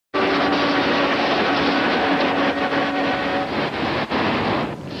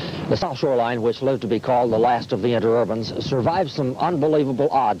The South Shore Line, which lived to be called the last of the interurbans, survived some unbelievable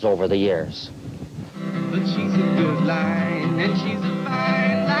odds over the years. But she's a good line, and she's a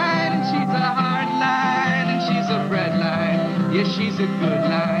fine line, and she's a hard line, and she's a red line. Yes, she's a good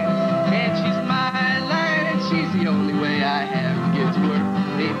line, and she's my line, and she's the only way I have to get to work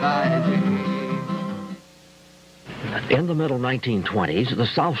day by day. In the middle 1920s, the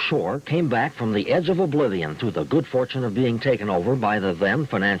South Shore came back from the edge of oblivion through the good fortune of being taken over by the then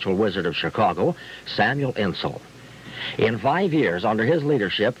financial wizard of Chicago, Samuel Insull. In 5 years, under his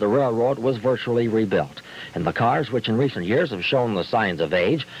leadership, the railroad was virtually rebuilt, and the cars, which in recent years have shown the signs of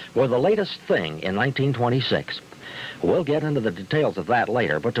age, were the latest thing in 1926. We'll get into the details of that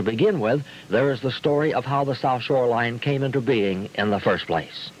later, but to begin with, there is the story of how the South Shore Line came into being in the first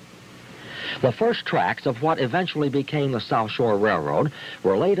place. The first tracks of what eventually became the South Shore Railroad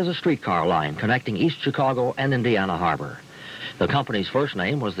were laid as a streetcar line connecting East Chicago and Indiana Harbor. The company's first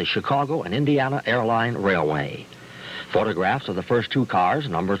name was the Chicago and Indiana Airline Railway. Photographs of the first two cars,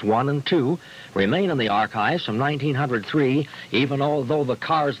 numbers 1 and 2, remain in the archives from 1903, even although the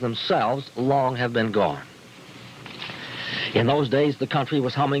cars themselves long have been gone. In those days, the country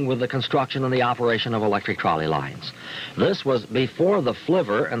was humming with the construction and the operation of electric trolley lines. This was before the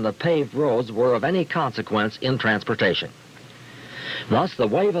flivver and the paved roads were of any consequence in transportation. Thus, the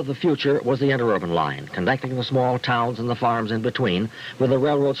wave of the future was the interurban line, connecting the small towns and the farms in between with the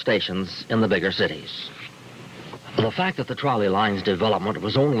railroad stations in the bigger cities. The fact that the trolley line's development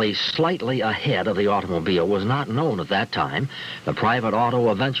was only slightly ahead of the automobile was not known at that time, the private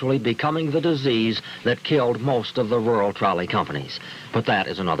auto eventually becoming the disease that killed most of the rural trolley companies. But that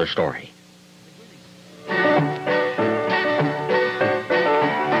is another story.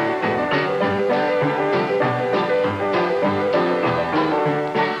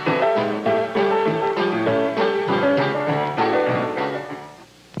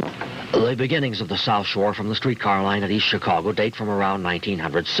 The beginnings of the South Shore from the streetcar line at East Chicago date from around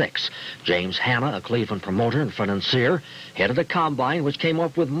 1906. James Hanna, a Cleveland promoter and financier, headed a combine which came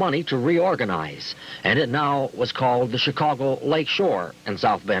up with money to reorganize, and it now was called the Chicago Lake Shore and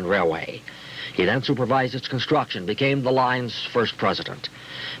South Bend Railway. He then supervised its construction, became the line's first president.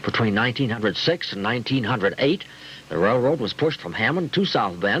 Between 1906 and 1908, the railroad was pushed from Hammond to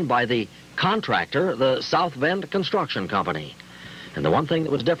South Bend by the contractor, the South Bend Construction Company. And the one thing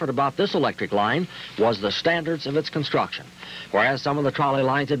that was different about this electric line was the standards of its construction. Whereas some of the trolley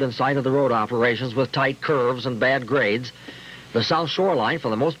lines had been site of the road operations with tight curves and bad grades, the South Shore Line, for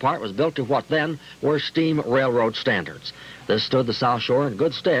the most part, was built to what then were steam railroad standards. This stood the South Shore in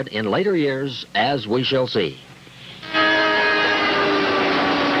good stead in later years, as we shall see.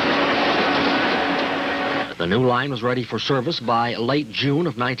 The new line was ready for service by late June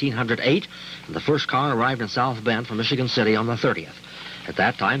of 1908, and the first car arrived in South Bend from Michigan City on the 30th. At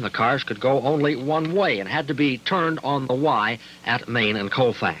that time, the cars could go only one way and had to be turned on the Y at Main and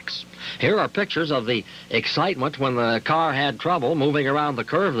Colfax. Here are pictures of the excitement when the car had trouble moving around the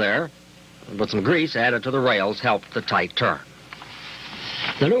curve there, but some grease added to the rails helped the tight turn.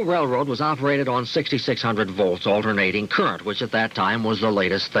 The new railroad was operated on 6,600 volts alternating current, which at that time was the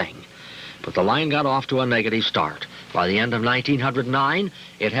latest thing. But the line got off to a negative start. By the end of 1909,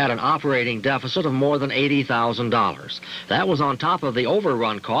 it had an operating deficit of more than $80,000. That was on top of the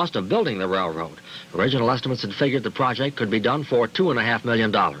overrun cost of building the railroad. Original estimates had figured the project could be done for $2.5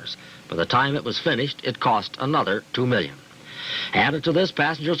 million. By the time it was finished, it cost another $2 million. Added to this,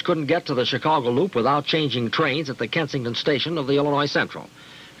 passengers couldn't get to the Chicago Loop without changing trains at the Kensington station of the Illinois Central.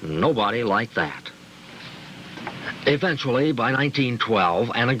 Nobody liked that. Eventually, by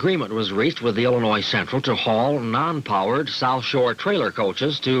 1912, an agreement was reached with the Illinois Central to haul non-powered South Shore trailer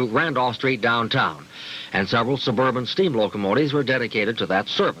coaches to Randolph Street downtown, and several suburban steam locomotives were dedicated to that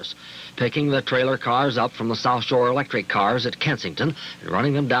service, picking the trailer cars up from the South Shore electric cars at Kensington and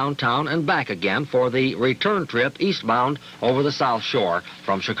running them downtown and back again for the return trip eastbound over the South Shore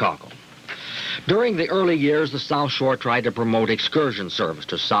from Chicago. During the early years, the South Shore tried to promote excursion service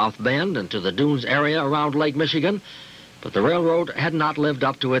to South Bend and to the dunes area around Lake Michigan, but the railroad had not lived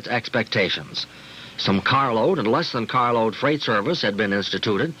up to its expectations. Some carload and less than carload freight service had been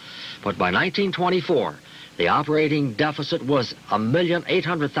instituted, but by 1924, the operating deficit was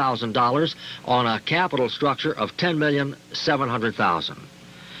 $1,800,000 on a capital structure of $10,700,000.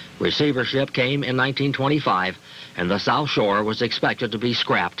 Receivership came in 1925, and the South Shore was expected to be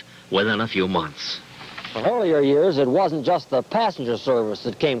scrapped within a few months. In earlier years, it wasn't just the passenger service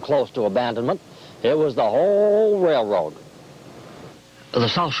that came close to abandonment. It was the whole railroad. The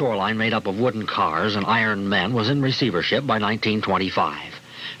South Shore Line, made up of wooden cars and iron men, was in receivership by 1925.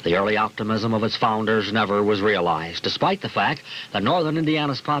 The early optimism of its founders never was realized, despite the fact that northern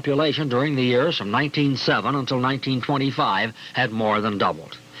Indiana's population during the years from 1907 until 1925 had more than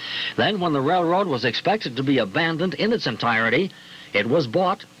doubled. Then, when the railroad was expected to be abandoned in its entirety, it was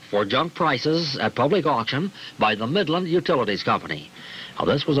bought for junk prices at public auction by the Midland Utilities Company. Now,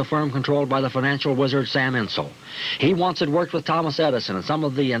 this was a firm controlled by the financial wizard Sam Insull. He once had worked with Thomas Edison in some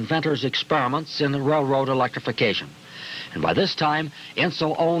of the inventor's experiments in railroad electrification. And by this time,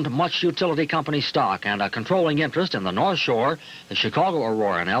 Insull owned much utility company stock and a controlling interest in the North Shore, the Chicago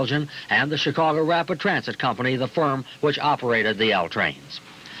Aurora and Elgin, and the Chicago Rapid Transit Company, the firm which operated the L trains.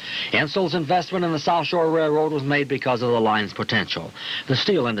 Insull's investment in the South Shore Railroad was made because of the line's potential. The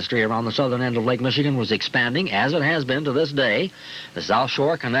steel industry around the southern end of Lake Michigan was expanding, as it has been to this day. The South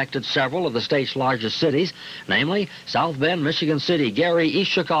Shore connected several of the state's largest cities, namely South Bend, Michigan City, Gary,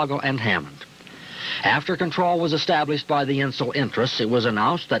 East Chicago, and Hammond. After control was established by the Insull interests, it was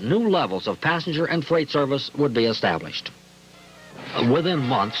announced that new levels of passenger and freight service would be established. Within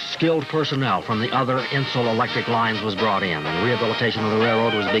months, skilled personnel from the other Insull electric lines was brought in, and rehabilitation of the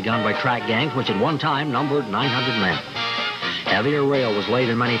railroad was begun by track gangs, which at one time numbered 900 men. Heavier rail was laid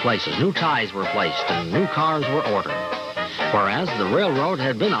in many places, new ties were placed, and new cars were ordered. Whereas the railroad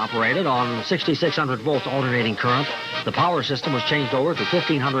had been operated on 6,600 volts alternating current, the power system was changed over to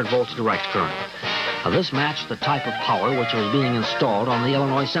 1,500 volts direct current. Now, this matched the type of power which was being installed on the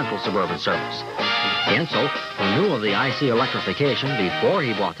Illinois Central Suburban Service. Insull, who knew of the IC electrification before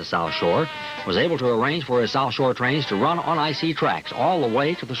he bought the South Shore, was able to arrange for his South Shore trains to run on IC tracks all the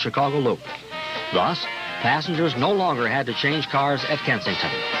way to the Chicago Loop. Thus, passengers no longer had to change cars at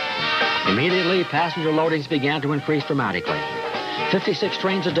Kensington. Immediately, passenger loadings began to increase dramatically. 56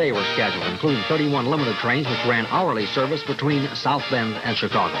 trains a day were scheduled, including 31 limited trains which ran hourly service between South Bend and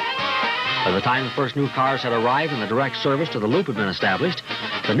Chicago. By the time the first new cars had arrived and the direct service to the Loop had been established,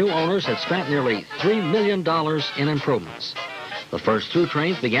 the new owners had spent nearly $3 million in improvements. The first through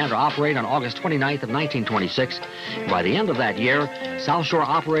trains began to operate on August 29th of 1926. By the end of that year, South Shore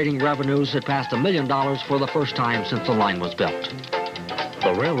operating revenues had passed $1 million for the first time since the line was built.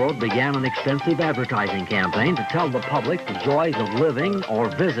 The railroad began an extensive advertising campaign to tell the public the joys of living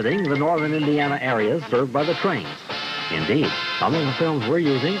or visiting the northern Indiana areas served by the trains. Indeed, some of the films we're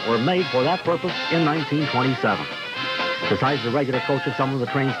using were made for that purpose in 1927. Besides the regular coaches, some of the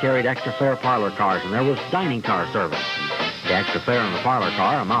trains carried extra fare parlor cars, and there was dining car service. The extra fare in the parlor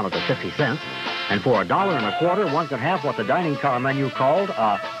car amounted to 50 cents, and for $1.25, one could have what the dining car menu called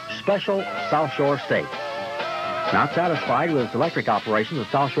a special South Shore steak. Not satisfied with its electric operation, the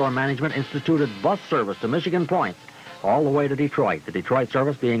South Shore management instituted bus service to Michigan Point, all the way to Detroit, the Detroit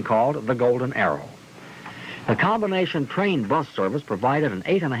service being called the Golden Arrow. The combination train-bus service provided an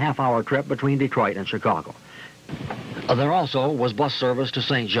 8.5-hour trip between Detroit and Chicago. There also was bus service to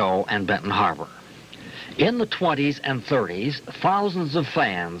St. Joe and Benton Harbor. In the 20s and 30s, thousands of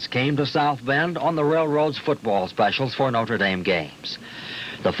fans came to South Bend on the railroad's football specials for Notre Dame games.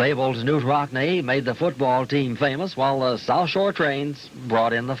 The fabled Newt Rockne made the football team famous, while the South Shore trains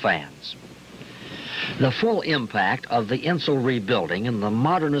brought in the fans. The full impact of the Insull rebuilding and the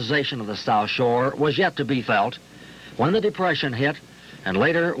modernization of the South Shore was yet to be felt when the Depression hit, and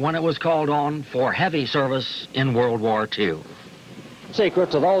later when it was called on for heavy service in World War II.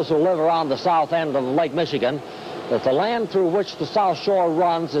 Secret to those who live around the south end of Lake Michigan that the land through which the South Shore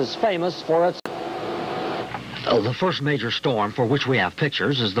runs is famous for its... The first major storm for which we have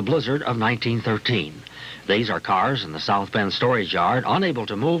pictures is the blizzard of 1913. These are cars in the South Bend storage yard, unable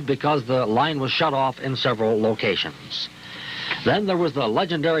to move because the line was shut off in several locations. Then there was the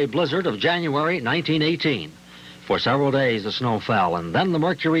legendary blizzard of January 1918. For several days the snow fell, and then the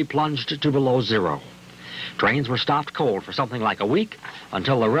mercury plunged to below zero. Trains were stopped cold for something like a week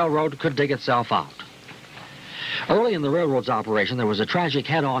until the railroad could dig itself out. Early in the railroad's operation, there was a tragic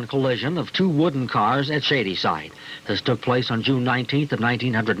head-on collision of two wooden cars at Shadyside. This took place on June 19th of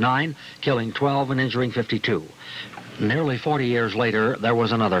 1909, killing 12 and injuring 52. Nearly 40 years later, there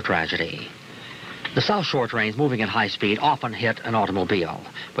was another tragedy. The South Shore trains moving at high speed often hit an automobile,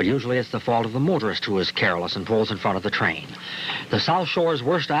 but usually it's the fault of the motorist who is careless and pulls in front of the train. The South Shore's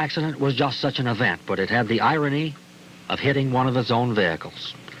worst accident was just such an event, but it had the irony of hitting one of its own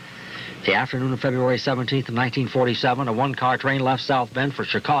vehicles. The afternoon of February 17th of 1947, a one-car train left South Bend for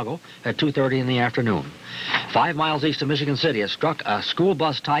Chicago at 2:30 in the afternoon. 5 miles east of Michigan City, it struck a school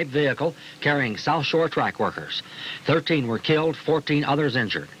bus-type vehicle carrying South Shore track workers. 13 were killed, 14 others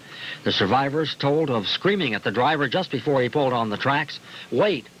injured. The survivors told of screaming at the driver just before he pulled on the tracks,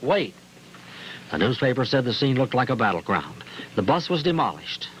 "Wait, wait." The newspaper said the scene looked like a battleground. The bus was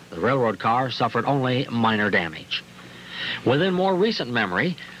demolished. The railroad car suffered only minor damage. Within more recent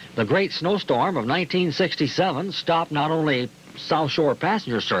memory, the great snowstorm of 1967 stopped not only South Shore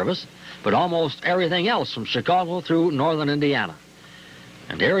passenger service, but almost everything else from Chicago through northern Indiana.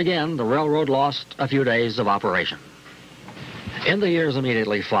 And here again, the railroad lost a few days of operation. In the years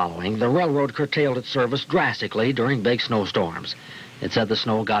immediately following, the railroad curtailed its service drastically during big snowstorms. It said the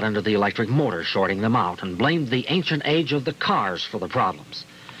snow got into the electric motors, shorting them out, and blamed the ancient age of the cars for the problems.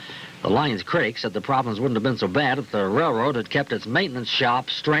 The line's critics said the problems wouldn't have been so bad if the railroad had kept its maintenance shop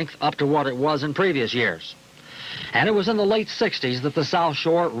strength up to what it was in previous years. And it was in the late 60s that the South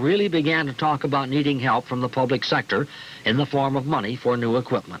Shore really began to talk about needing help from the public sector in the form of money for new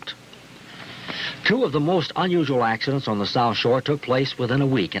equipment. Two of the most unusual accidents on the South Shore took place within a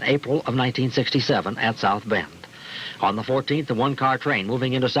week in April of 1967 at South Bend. On the 14th, the one-car train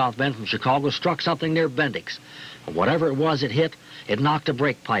moving into South Bend from Chicago struck something near Bendix. Whatever it was it hit, it knocked a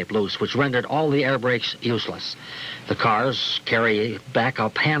brake pipe loose, which rendered all the air brakes useless. The cars carry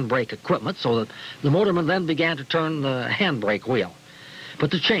backup handbrake equipment, so that the motorman then began to turn the handbrake wheel.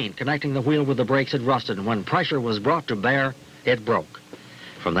 But the chain connecting the wheel with the brakes had rusted, and when pressure was brought to bear, it broke.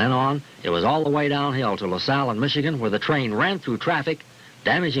 From then on, it was all the way downhill to LaSalle in Michigan, where the train ran through traffic,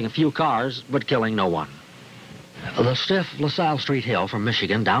 damaging a few cars, but killing no one. The stiff LaSalle Street hill from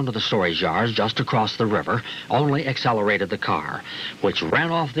Michigan down to the storage yards just across the river only accelerated the car, which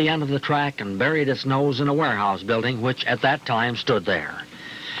ran off the end of the track and buried its nose in a warehouse building which at that time stood there.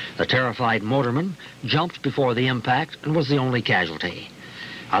 The terrified motorman jumped before the impact and was the only casualty.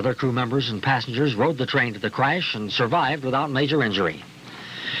 Other crew members and passengers rode the train to the crash and survived without major injury.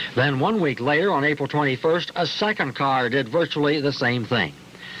 Then 1 week later, on April 21st, a second car did virtually the same thing.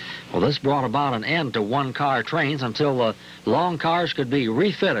 Well, this brought about an end to one-car trains until the long cars could be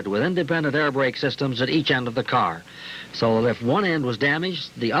refitted with independent air brake systems at each end of the car, so that if one end was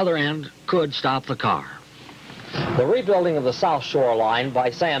damaged, the other end could stop the car. The rebuilding of the South Shore line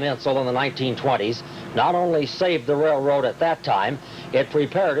by Sam Insull in the 1920s not only saved the railroad at that time, it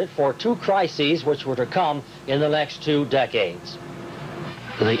prepared it for two crises which were to come in the next 2 decades.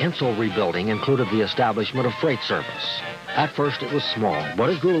 The Insull rebuilding included the establishment of freight service. At first it was small, but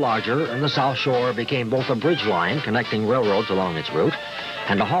it grew larger, and the South Shore became both a bridge line connecting railroads along its route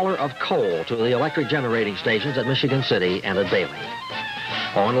and a hauler of coal to the electric generating stations at Michigan City and at Bailey.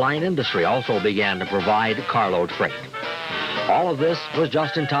 On-line industry also began to provide carload freight. All of this was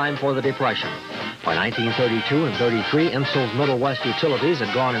just in time for the Depression. By 1932 and 33, Insull's Middle West utilities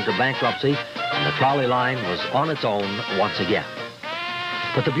had gone into bankruptcy, and the trolley line was on its own once again.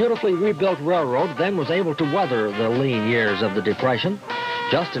 But the beautifully rebuilt railroad then was able to weather the lean years of the Depression,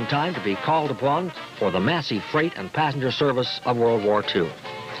 just in time to be called upon for the massive freight and passenger service of World War II.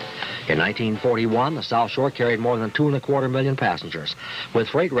 In 1941, the South Shore carried more than 2.25 million passengers, with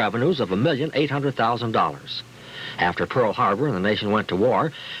freight revenues of $1,800,000. After Pearl Harbor and the nation went to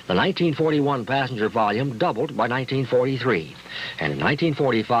war, the 1941 passenger volume doubled by 1943, and in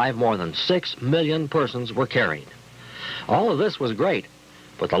 1945, more than 6 million persons were carried. All of this was great,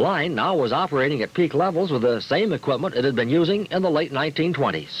 but the line now was operating at peak levels with the same equipment it had been using in the late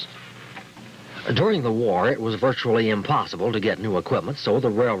 1920s. During the war, it was virtually impossible to get new equipment, so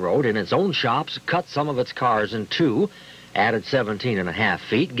the railroad, in its own shops, cut some of its cars in two, added 17.5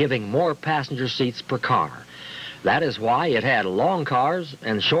 feet, giving more passenger seats per car. That is why it had long cars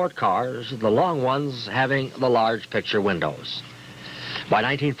and short cars, the long ones having the large picture windows. By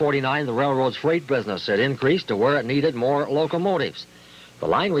 1949, the railroad's freight business had increased to where it needed more locomotives. The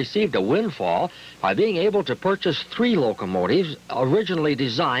line received a windfall by being able to purchase 3 locomotives originally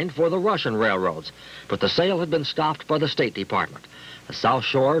designed for the Russian railroads, but the sale had been stopped by the State Department. The South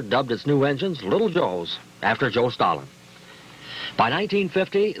Shore dubbed its new engines Little Joes, after Joe Stalin. By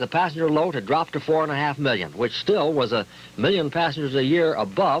 1950, the passenger load had dropped to 4.5 million, which still was 1 million passengers a year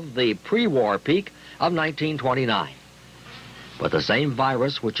above the pre-war peak of 1929. But the same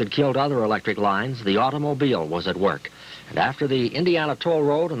virus which had killed other electric lines, the automobile, was at work. And after the Indiana Toll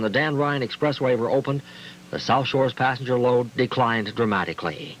Road and the Dan Ryan Expressway were opened, the South Shore's passenger load declined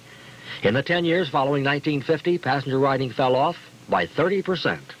dramatically. In the 10 years following 1950, passenger riding fell off by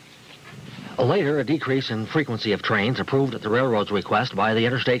 30%. Later, a decrease in frequency of trains approved at the railroad's request by the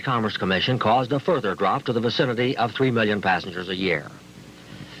Interstate Commerce Commission caused a further drop to the vicinity of 3 million passengers a year.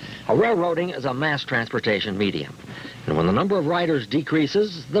 Railroading is a mass transportation medium, and when the number of riders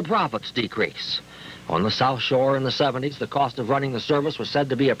decreases, the profits decrease. On the South Shore in the 70s, the cost of running the service was said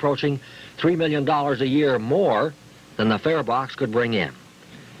to be approaching $3 million a year more than the fare box could bring in.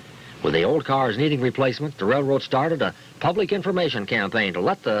 With the old cars needing replacement, the railroad started a public information campaign to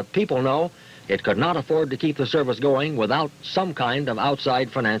let the people know it could not afford to keep the service going without some kind of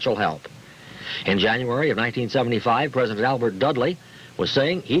outside financial help. In January of 1975, President Albert Dudley was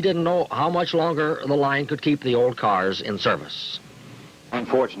saying he didn't know how much longer the line could keep the old cars in service.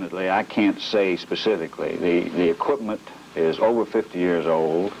 Unfortunately, I can't say specifically. The equipment is over 50 years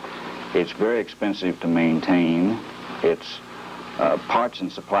old. It's very expensive to maintain. Its parts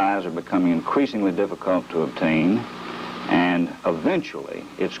and supplies are becoming increasingly difficult to obtain. And eventually,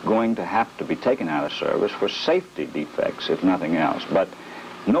 it's going to have to be taken out of service for safety defects, if nothing else. But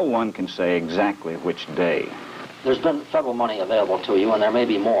no one can say exactly which day. There's been federal money available to you, and there may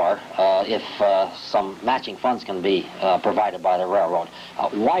be more if some matching funds can be provided by the railroad.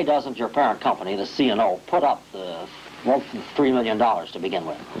 Why doesn't your parent company, the C&O, put up the $3 million to begin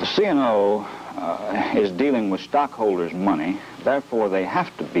with? The C&O is dealing with stockholders' money. Therefore, they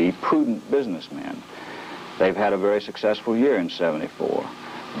have to be prudent businessmen. They've had a very successful year in '74,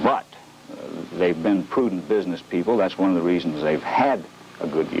 but they've been prudent business people. That's one of the reasons they've had a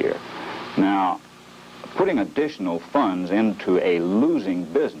good year. Now, putting additional funds into a losing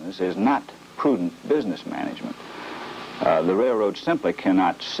business is not prudent business management. The railroad simply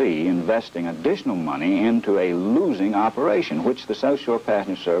cannot see investing additional money into a losing operation, which the South Shore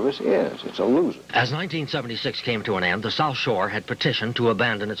Passenger Service is. It's a loser. As 1976 came to an end, the South Shore had petitioned to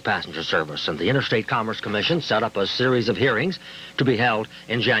abandon its passenger service, and the Interstate Commerce Commission set up a series of hearings to be held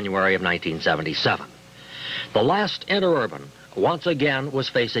in January of 1977. The last interurban once again was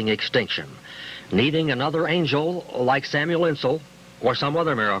facing extinction, needing another angel like Samuel Insull or some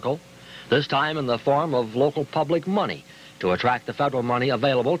other miracle, this time in the form of local public money to attract the federal money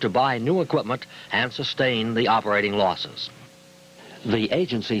available to buy new equipment and sustain the operating losses. The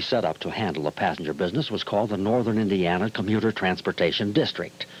agency set up to handle the passenger business was called the Northern Indiana Commuter Transportation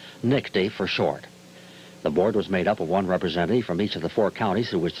District, NICTD for short. The board was made up of one representative from each of the 4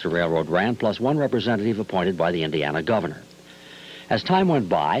 counties through which the railroad ran, plus one representative appointed by the Indiana governor. As time went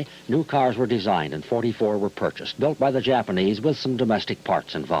by, new cars were designed and 44 were purchased, built by the Japanese with some domestic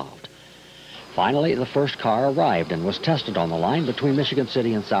parts involved. Finally, the first car arrived and was tested on the line between Michigan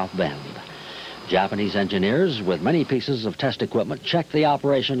City and South Bend. Japanese engineers with many pieces of test equipment checked the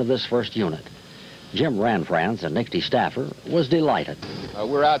operation of this first unit. Jim Ranfranz, a NICTD staffer, was delighted.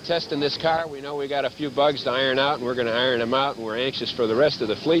 We're out testing this car. We know we got a few bugs to iron out, and we're going to iron them out, and we're anxious for the rest of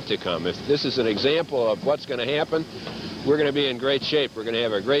the fleet to come. If this is an example of what's going to happen, we're going to be in great shape. We're going to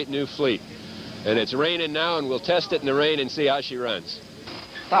have a great new fleet. And it's raining now, and we'll test it in the rain and see how she runs.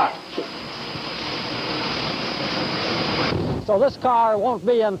 Start. So this car won't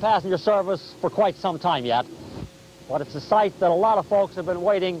be in passenger service for quite some time yet, but it's a sight that a lot of folks have been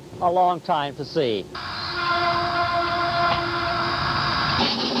waiting a long time to see.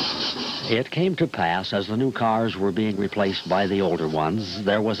 It came to pass as the new cars were being replaced by the older ones,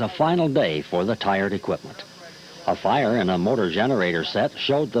 there was a final day for the tired equipment. A fire in a motor generator set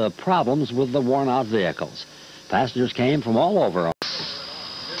showed the problems with the worn-out vehicles. Passengers came from all over.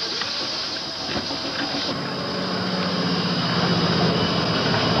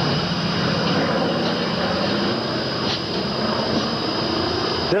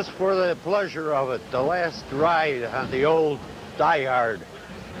 Just for the pleasure of it, the last ride on the old diehard.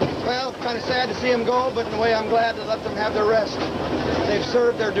 Well, kind of sad to see them go, but in a way I'm glad to let them have their rest. They've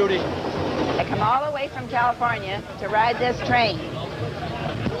served their duty. I come all the way from California to ride this train.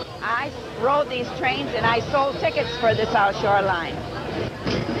 I rode these trains and I sold tickets for the South Shore line.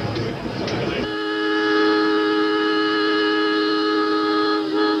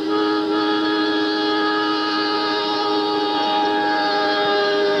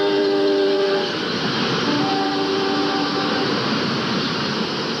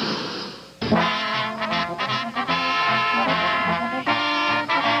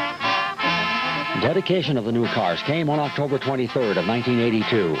 Dedication of the new cars came on October 23rd of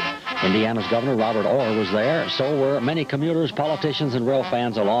 1982. Indiana's Governor Robert Orr was there, so were many commuters, politicians, and rail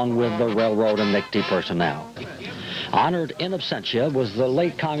fans, along with the railroad and NICTD personnel. Honored in absentia was the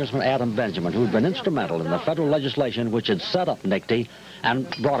late Congressman Adam Benjamin, who had been instrumental in the federal legislation which had set up NICTD and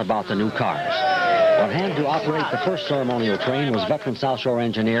brought about the new cars. On hand to operate the first ceremonial train was veteran South Shore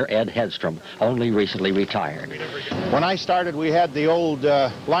engineer Ed Hedstrom, only recently retired. When I started, we had the old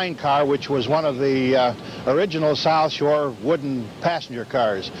line car, which was one of the original South Shore wooden passenger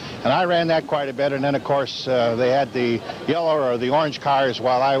cars. And I ran that quite a bit, and then, of course, they had the yellow or the orange cars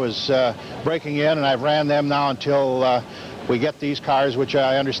while I was breaking in, and I've ran them now until we get these cars, which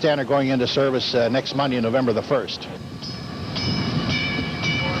I understand are going into service next Monday, November the 1st.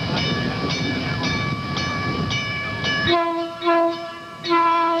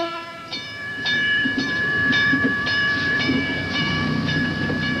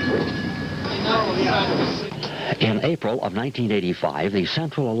 In April of 1985, the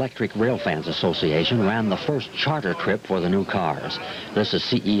Central Electric Railfans Association ran the first charter trip for the new cars. This is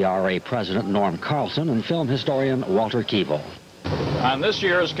CERA President Norm Carlson and film historian Walter Keeble. On this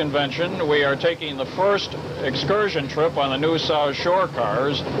year's convention, we are taking the first excursion trip on the new South Shore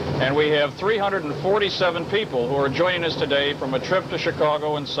cars, and we have 347 people who are joining us today from a trip to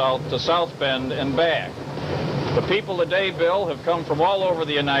Chicago and to South Bend and back. The people today, Bill, have come from all over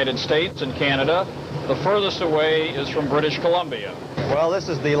the United States and Canada. The furthest away is from British Columbia. Well, this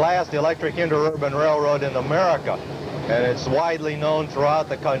is the last electric interurban railroad in America, and it's widely known throughout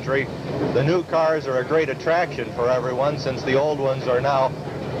the country. The new cars are a great attraction for everyone, since the old ones are now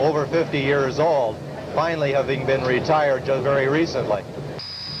over 50 years old, finally having been retired just very recently.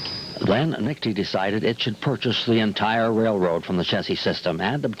 Then NICTE decided it should purchase the entire railroad from the Chessie system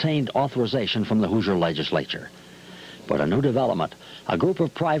and obtained authorization from the Hoosier legislature. But a new development. A group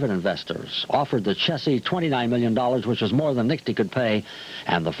of private investors offered the Chessie $29 million, which was more than NICTE could pay,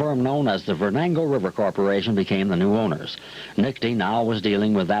 and the firm known as the Venango River Corporation became the new owners. NICTE now was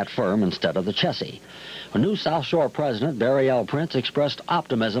dealing with that firm instead of the Chessie. A new South Shore president, Barry L. Prince, expressed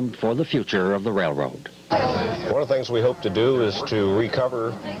optimism for the future of the railroad. One of the things we hope to do is to recover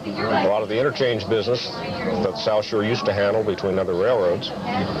a lot of the interchange business that South Shore used to handle between other railroads.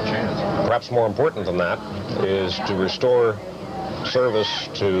 Perhaps more important than that is to restore service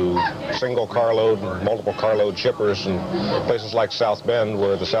to single carload and multiple carload shippers in places like South Bend,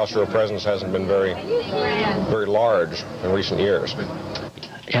 where the South Shore presence hasn't been very large in recent years.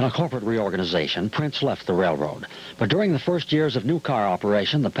 In a corporate reorganization, Prince left the railroad. But during the first years of new car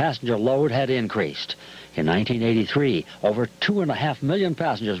operation, the passenger load had increased. In 1983, over 2.5 million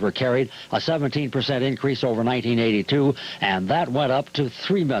passengers were carried, a 17% increase over 1982, and that went up to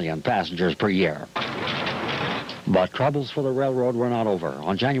 3 million passengers per year. But troubles for the railroad were not over.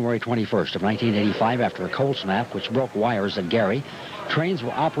 On January 21st of 1985, after a cold snap which broke wires at Gary, trains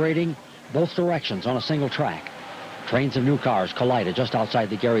were operating both directions on a single track. Trains of new cars collided just outside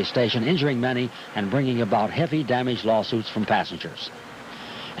the Gary station, injuring many and bringing about heavy damage lawsuits from passengers.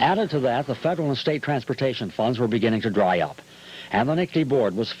 Added to that, the federal and state transportation funds were beginning to dry up, and the NICTE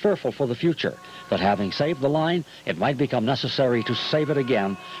board was fearful for the future that having saved the line, it might become necessary to save it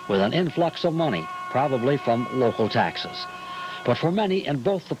again with an influx of money, probably from local taxes. But for many in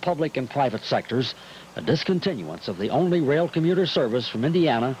both the public and private sectors, a discontinuance of the only rail commuter service from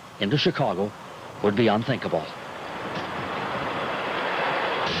Indiana into Chicago would be unthinkable.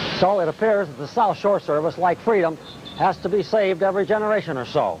 So it appears that the South Shore service, like freedom, has to be saved every generation or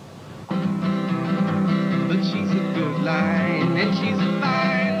so. But she's a good line, and she's a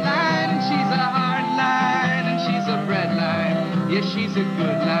fine line, and she's a hard line, and she's a bread line. Yes, she's a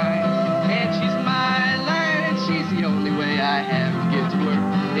good line, and she's my line, and she's the only way I have to get to work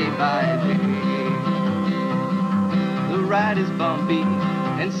day by day. The ride is bumpy,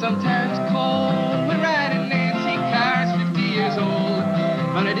 and sometimes cold. We ride in Nancy cars 50 years old,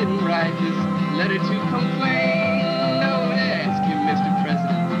 but I didn't write this letter to complain. No, ask you, Mr.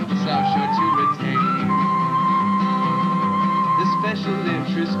 President, the South Shore to retain. The special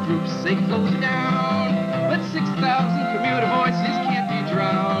interest groups say close down, but 6,000 commuter voices can't be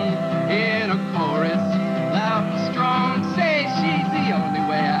drowned in a chorus loud and strong. Say she's the only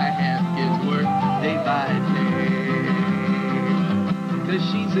way I have to get to work day by day. 'Cause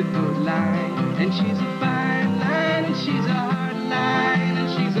she's a good line, and she's a fine line, and she's a hard line, and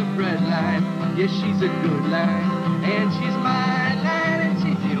she's a bread line. Yes, she's a good line, and she's my line, and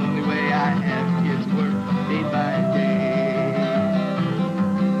she's the only way I have to get to work day by day.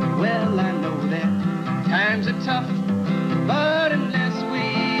 Well, I know that times are tough, but unless we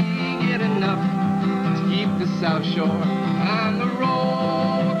get enough to keep the South Shore on the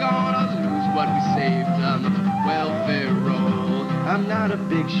roll, we're gonna lose what we saved on the welfare roll. I'm not a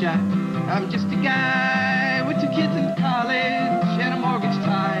big shot, I'm just a guy with 2 kids in college and a mortgage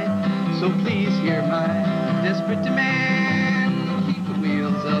tie. So please hear my desperate demand. Keep the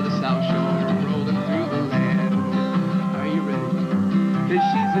wheels of the South Shore rolling through the land. Are you ready? 'Cause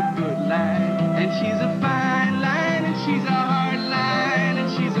she's a good line, and she's a fine line, and she's a hard line, and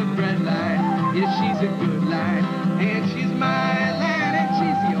she's a bread line. Yes, she's a good line, and she's my line, and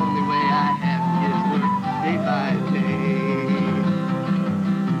she's the only way I have to get to work day by day.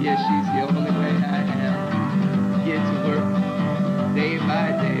 Yes, she's the only way I have to get to work day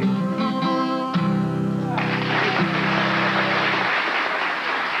by day.